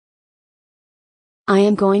I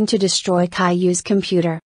am going to destroy Caillou's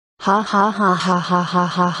computer. Ha ha ha ha ha ha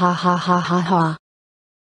ha ha ha ha ha ha.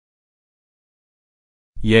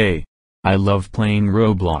 Yay! I love playing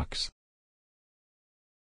Roblox.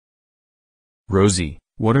 Rosie,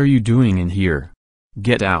 what are you doing in here?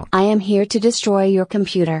 Get out. I am here to destroy your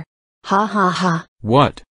computer. Ha ha ha.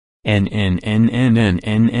 What? No.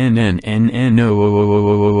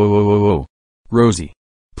 Rosie,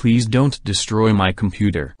 please don't destroy my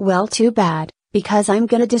computer. Well, too bad, because I'm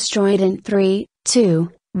gonna destroy it in 3, 2,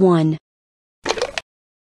 1.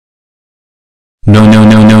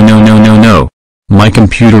 No. My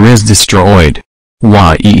computer is destroyed.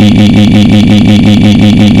 Why?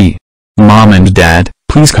 Mom and Dad,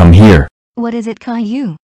 please come here. What is it,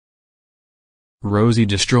 Caillou? Rosie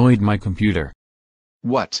destroyed my computer.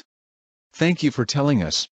 What? Thank you for telling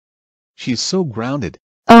us. She's so grounded.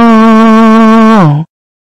 Oh!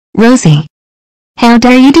 Rosie! How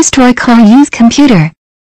dare you destroy Caillou's computer?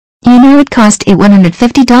 You know it cost it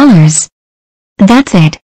 $150. That's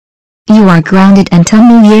it. You are grounded until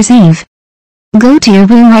New Year's Eve. Go to your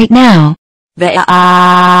room right now.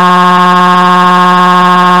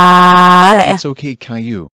 It's okay,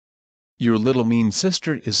 Caillou. Your little mean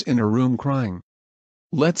sister is in her room crying.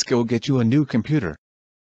 Let's go get you a new computer.